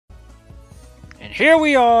And here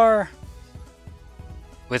we are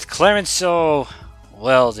with Clarence Wendle.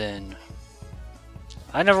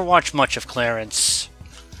 I never watched much of Clarence.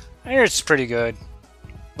 I hear it's pretty good,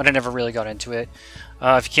 but I never really got into it.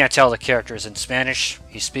 If you can't tell, the character is in Spanish.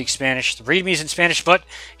 He speaks Spanish. The readme is in Spanish, but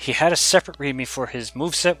he had a separate readme for his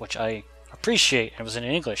moveset, which I appreciate. It was in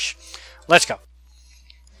English. Let's go.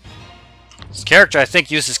 This character, I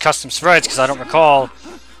think, uses custom sprites because I don't recall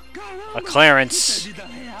a Clarence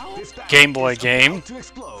Game Boy game.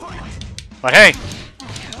 But hey,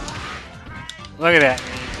 look at that.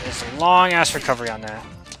 It's a long-ass recovery on that.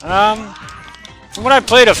 From what I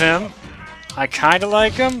played of him, I kind of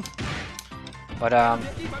like him. But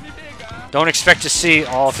don't expect to see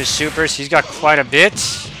all of his supers. He's got quite a bit.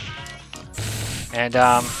 And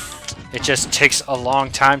it just takes a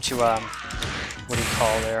long time to, what do you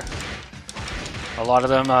call there? A lot of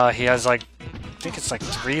them, he has like, I think it's like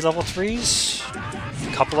 3 level 3s,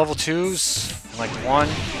 a couple level 2s, and like 1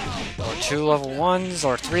 or 2 level 1s,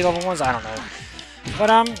 or 3 level 1s, I don't know.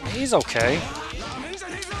 But he's okay.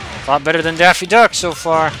 A lot better than Daffy Duck so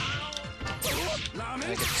far. I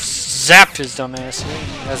can zap his dumb ass here.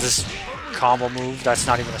 He has this combo move that's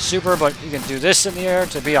not even a super, but you can do this in the air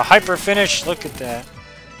to be a hyper finish. Look at that.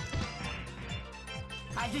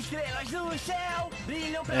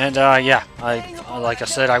 And yeah, like I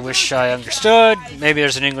said, I wish I understood. Maybe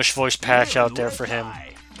there's an English voice patch out there for him.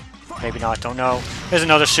 Maybe not, don't know. There's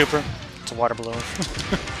another super. It's a water balloon.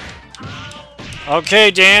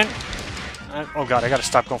 Okay, Dan. Oh god, I gotta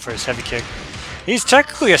stop going for his heavy kick. He's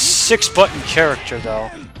technically a 6-button character, though.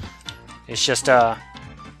 It's just, the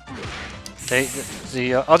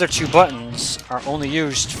other 2 buttons are only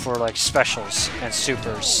used for, like, specials and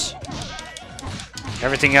supers.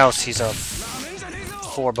 Everything else, he's a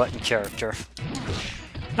 4-button character.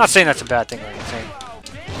 Not saying that's a bad thing or anything.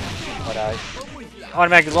 But,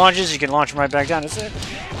 automatic launches, you can launch him right back down. It's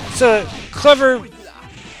a clever,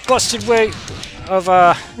 busted way of,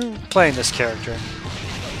 playing this character.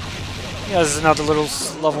 Yeah, this is another little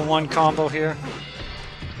level 1 combo here.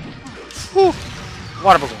 Whew!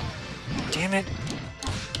 Water balloon. Damn it.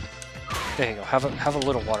 There you go. Have a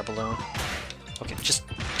little water balloon. Okay, just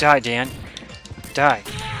die, Dan. Die.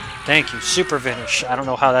 Thank you. Super finish. I don't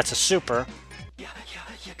know how that's a super.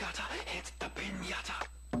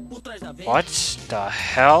 What the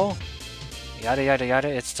hell? Yada yada yada.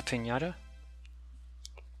 It's the pinata.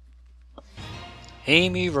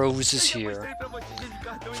 Amy Rose is here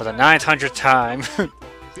for the 900th time.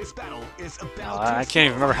 I can't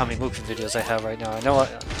even remember how many Mugen videos I have right now. I know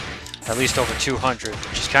at least over 200,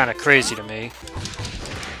 which is kind of crazy to me.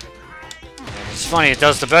 And it's funny, it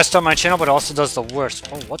does the best on my channel, but also does the worst.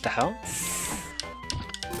 Oh, what the hell?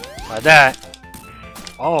 By that.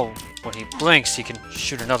 Oh, when he blinks, he can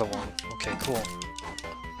shoot another one. Okay, cool.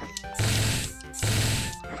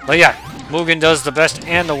 But yeah, Mugen does the best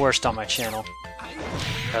and the worst on my channel.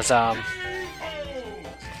 Because,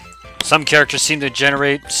 some characters seem to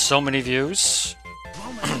generate so many views.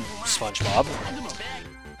 SpongeBob.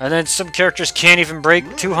 And then some characters can't even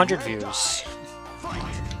break 200 views.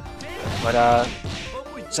 But,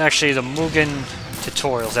 it's actually the Mugen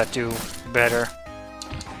tutorials that do better.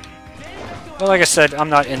 But like I said, I'm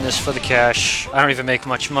not in this for the cash. I don't even make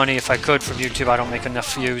much money. If I could from YouTube, I don't make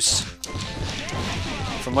enough views.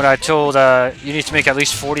 From what I told, you need to make at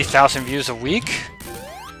least 40,000 views a week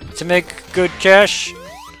to make good cash.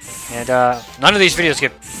 And none of these videos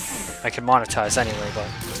I can monetize anyway,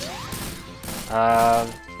 but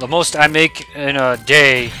the most I make in a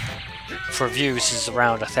day for views is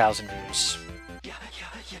around 1,000 views.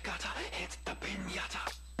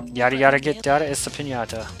 Yada yada get yada, it's the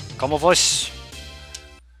pinata. Como voice.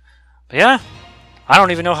 But yeah, I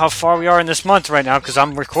don't even know how far we are in this month right now because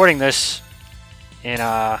I'm recording this in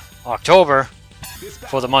October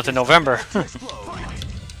for the month of November.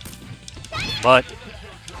 But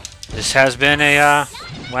this has been a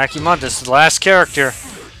wacky month. This is the last character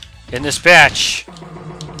in this batch.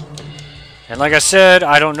 And like I said,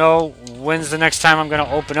 I don't know when's the next time I'm going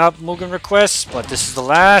to open up Mugen requests, but this is the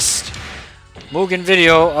last Mugen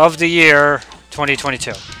video of the year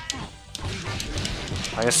 2022.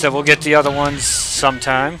 Like I said, we'll get the other ones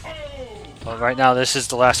sometime. But right now, this is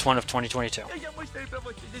the last one of 2022.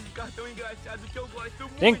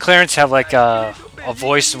 Didn't Clarence have like a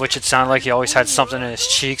voice in which it sounded like he always had something in his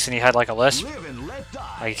cheeks and he had like a lisp?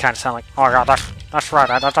 Like he kind of sounded like, oh god, that's right,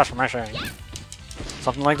 that's what I'm saying.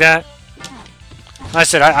 Something like that. Like I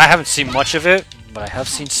said, I haven't seen much of it, but I have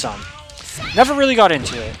seen some. Never really got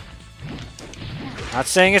into it. Not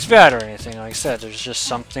saying it's bad or anything, like I said, there's just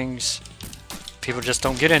some things people just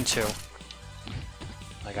don't get into.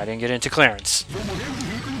 Like I didn't get into Clarence.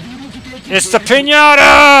 It's the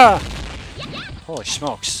pinata! Holy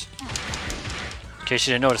smokes. In case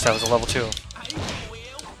you didn't notice, that was a level 2.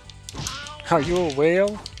 Are you a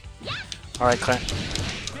whale? Alright, Clint.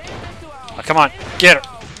 Oh, come on, get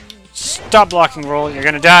her! Stop blocking, roll. You're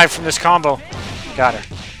gonna die from this combo. Got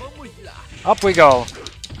her. Up we go.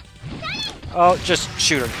 Oh, just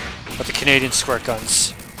shoot her with the Canadian squirt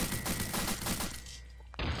guns.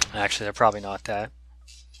 Actually, they're probably not that.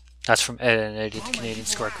 That's from Ed and Eddie, the Canadian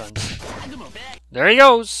squirt guns. There he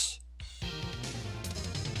goes!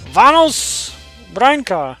 Vanos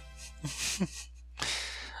Branca!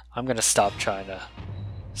 I'm gonna stop trying to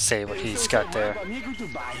say what he's got there.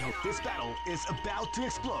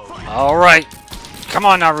 Alright! Come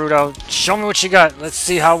on, Naruto. Show me what you got. Let's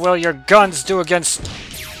see how well your guns do against...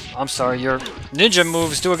 I'm sorry, your ninja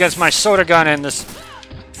moves do against my soda gun and this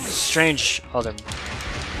strange other...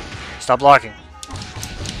 Stop blocking.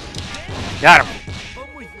 Got him.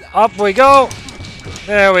 Up we go.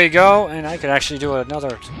 There we go. And I could actually do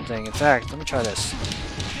another thing. In fact, let me try this.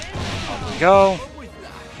 Up we go.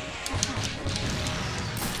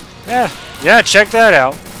 Yeah, check that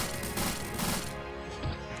out.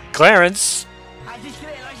 Clarence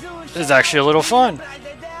is actually a little fun.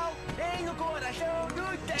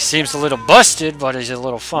 He seems a little busted, but he's a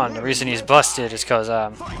little fun. The reason he's busted is because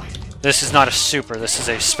this is not a super. This is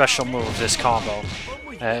a special move, this combo.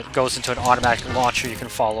 It goes into an automatic launcher you can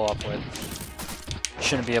follow up with.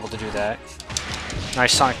 Shouldn't be able to do that.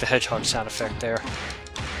 Nice Sonic the Hedgehog sound effect there.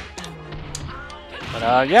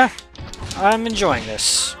 But yeah, I'm enjoying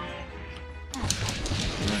this.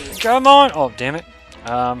 Come on! Oh, damn it.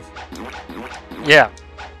 Yeah.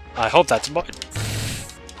 I hope that's a button.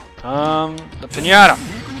 The pinata.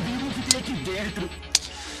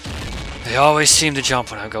 They always seem to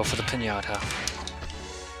jump when I go for the pinata.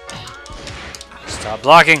 Stop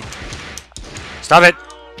blocking. Stop it.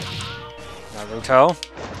 Naruto.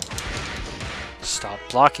 Stop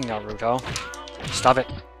blocking, Naruto. Stop it.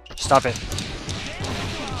 Stop it.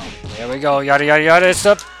 There we go. Yada yada yada. It's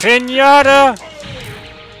the pinata.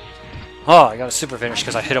 Oh, I got a super finish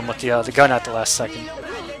because I hit him with the gun at the last second.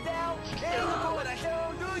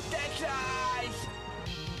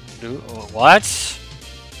 What?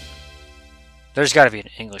 There's got to be an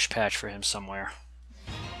English patch for him somewhere.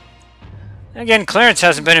 Again, Clarence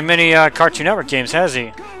hasn't been in many Cartoon Network games, has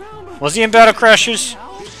he? Was he in Battle Crashers?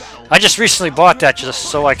 I just recently bought that just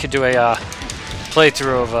so I could do a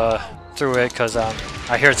playthrough of through it because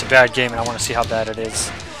I hear it's a bad game and I want to see how bad it is.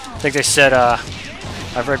 I think they said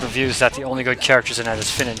I've read reviews that the only good characters in that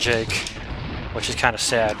is Finn and Jake, which is kind of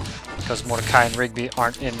sad because Mordecai and Rigby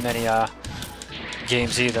aren't in many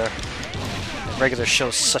games either. And regular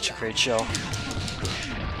show's such a great show.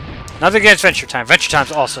 Nothing against Adventure Time. Adventure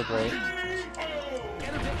Time's also great.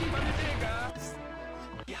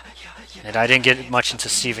 And I didn't get much into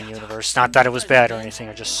Steven Universe. Not that it was bad or anything,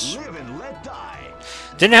 I just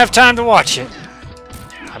didn't have time to watch it.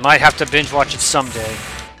 I might have to binge watch it someday.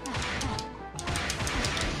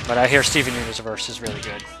 But I hear Steven Universe is really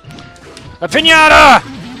good. A pinata!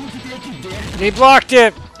 He blocked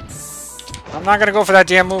it! I'm not gonna go for that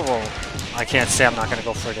damn move. Oh, I can't say I'm not gonna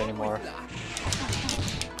go for it anymore.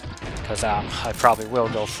 Because I probably will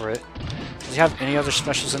go for it. Does he have any other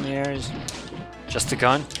specials in the areas? Just the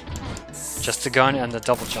gun? Just the gun and the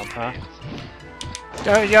double jump, huh?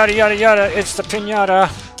 Yada yada yada yada, it's the pinata!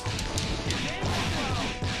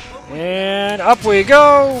 And up we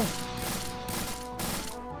go!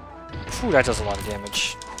 Ooh, that does a lot of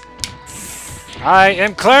damage. I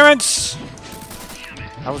am Clarence!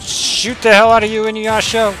 I will shoot the hell out of you,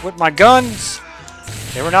 Inuyasha, with my guns!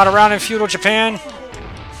 They were not around in feudal Japan.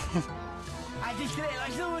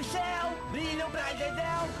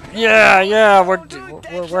 Yeah,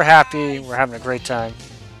 we're happy. We're having a great time.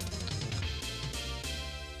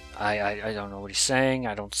 I don't know what he's saying.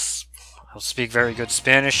 I don't speak very good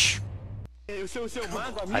Spanish.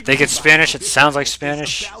 I think it's Spanish. It sounds like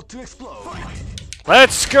Spanish.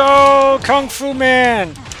 Let's go, Kung Fu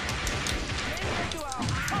Man!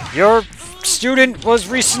 Your student was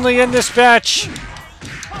recently in this batch.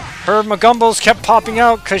 Her Magumbles kept popping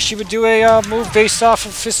out because she would do a move based off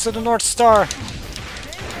of Fist of the North Star.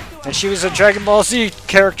 And she was a Dragon Ball Z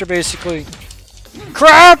character, basically.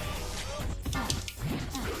 Crap!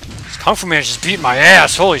 This Kung Fu Man just beat my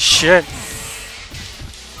ass. Holy shit.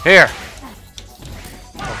 Here.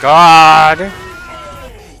 Oh, God.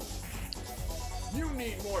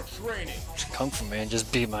 Kung Fu Man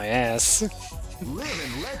just beat my ass.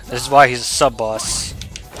 This is why he's a sub-boss.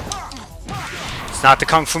 It's not the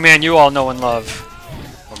Kung Fu Man you all know and love.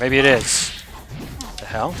 Or maybe it is. What the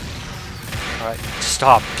hell? Alright,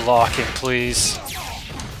 stop blocking, please.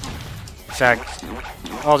 fact...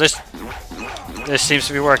 Oh, this seems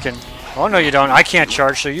to be working. Oh, no, you don't. I can't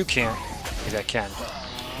charge, so you can't. Maybe I can.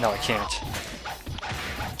 No, I can't.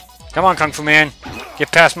 Come on, Kung Fu Man.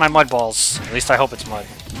 Get past my mud balls. At least I hope it's mud.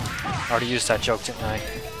 I already used that joke, didn't I?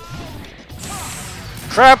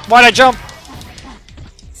 Crap! Why'd I jump?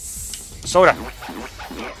 Soda.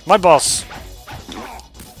 Mud balls.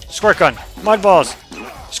 Squirt gun. Mud balls.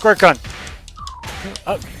 Squirt gun.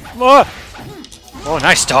 Oh,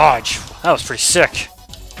 nice dodge. That was pretty sick.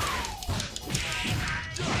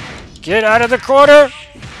 Get out of the corner!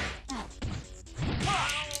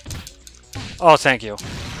 Oh, thank you.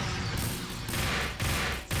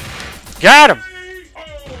 Got him!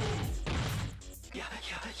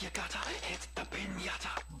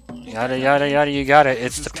 Yada, yada, yada, you got it.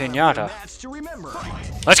 It's the pinata.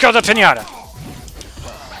 Let's go to the pinata!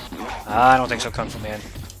 I don't think so, Kung Fu Man.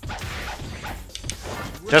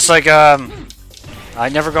 Just like, I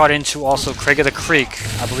never got into also Craig of the Creek.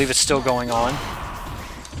 I believe it's still going on.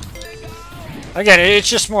 Again, it's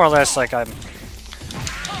just more or less like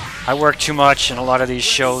I work too much, and a lot of these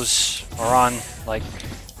shows are on, like,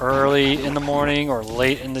 early in the morning or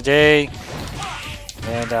late in the day.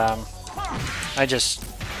 And, I just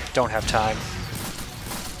don't have time.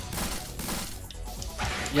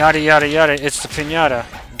 Yada, yada, yada, it's the pinata.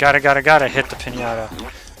 Gotta hit the pinata.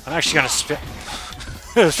 I'm actually gonna spit.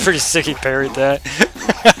 It was pretty sick he parried that.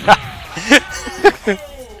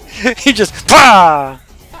 He just PAH!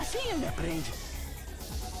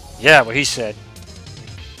 Yeah, what he said.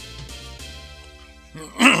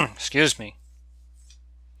 Excuse me.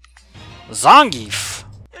 Zangief.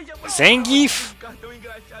 Zangief?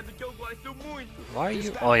 Why are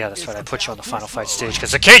you... Oh yeah, that's right, I put you on the final fight stage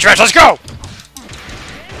because the cage match, let's go!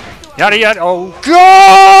 Yada yada, oh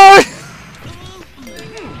god!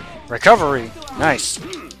 Recovery, nice.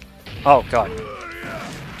 Oh god.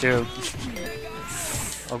 Dude.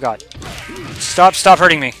 Oh god. Stop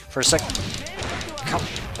hurting me for a sec. Come.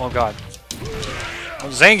 Oh god. Oh,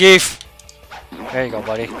 Zangief! There you go,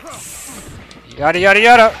 buddy. Yada yada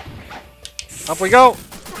yada! Up we go!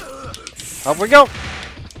 Up we go!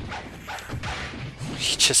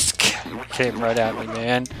 He just came right at me,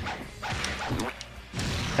 man.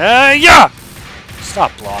 Yeah!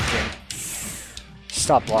 Stop blocking.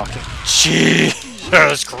 Stop blocking.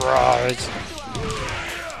 Jesus Christ!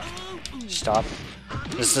 Stop.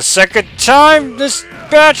 This is the second time this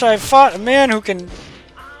batch I fought a man who can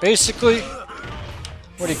basically...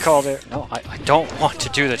 What do you call it? No, I don't want to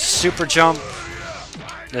do the super jump.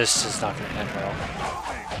 This is not going to end well.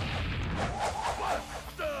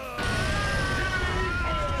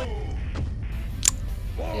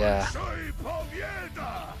 Yeah.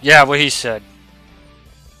 Yeah, what he said.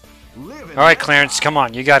 Alright, Clarence, come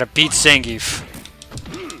on. You gotta beat Zangief.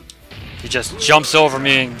 He just jumps over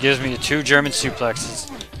me and gives me 2 German suplexes.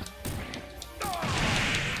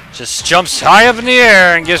 Just jumps high up in the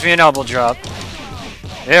air and gives me an elbow drop.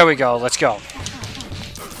 There we go. Let's go.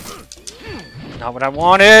 Not what I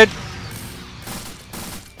wanted.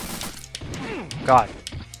 God.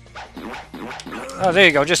 Oh, there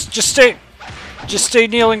you go. Just stay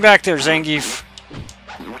kneeling back there, Zangief.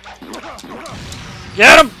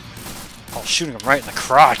 Get him! Oh, shooting him right in the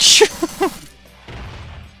crotch.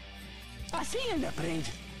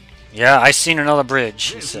 Yeah, I seen another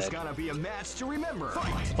bridge, he said.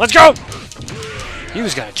 Let's go! He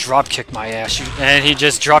was gonna drop kick my ass, and he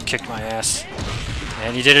just drop kicked my ass.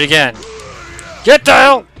 And he did it again. Get the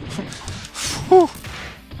hell!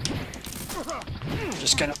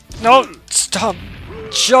 Just gonna... No! Stop!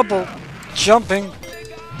 Jumping!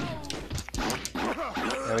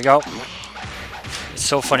 There we go. It's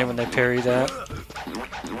so funny when they parry that.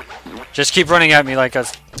 Just keep running at me like a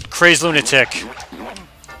crazed lunatic.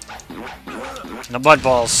 And the mud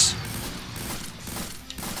balls.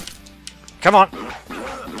 Come on!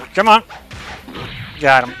 Come on!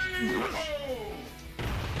 Got him.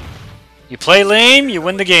 You play lame, you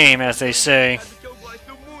win the game, as they say.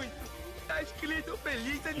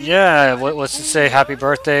 Yeah, what's it say? Happy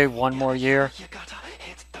birthday, 1 more year.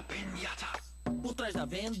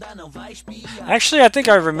 Actually, I think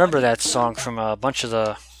I remember that song from a bunch of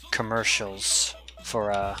the commercials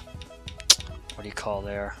for, what do you call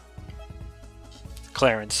there?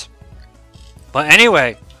 Clarence. But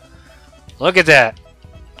anyway, look at that.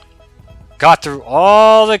 Got through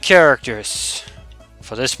all the characters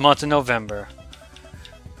for this month of November.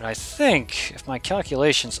 And I think, if my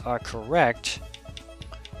calculations are correct,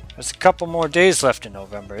 there's a couple more days left in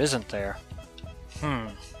November, isn't there?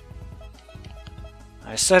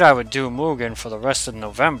 I said I would do Mugen for the rest of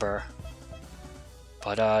November.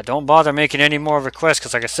 But don't bother making any more requests,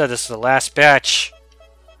 because like I said, this is the last batch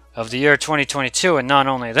of the year 2022, and not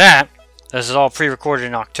only that, this is all pre-recorded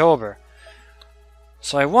in October.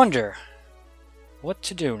 So I wonder what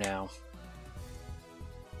to do now.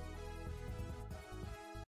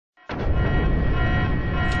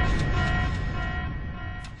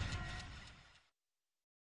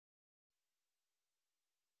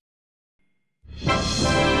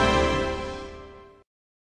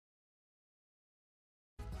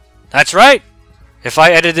 That's right! If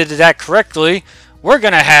I edited that correctly, we're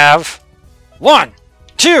gonna have 1,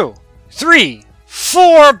 2, 3,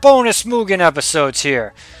 4 bonus Mugen episodes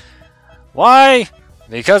here. Why?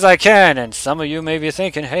 Because I can, and some of you may be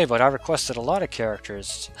thinking, hey, but I requested a lot of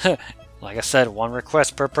characters. Like I said, 1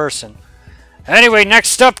 request per person. Anyway,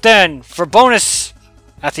 next up then, for bonus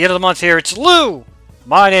at the end of the month here, it's Lou!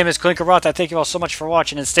 My name is Clinkeroith. I thank you all so much for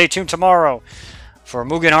watching, and stay tuned tomorrow for a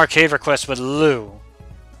Mugen Arcade request with Lou.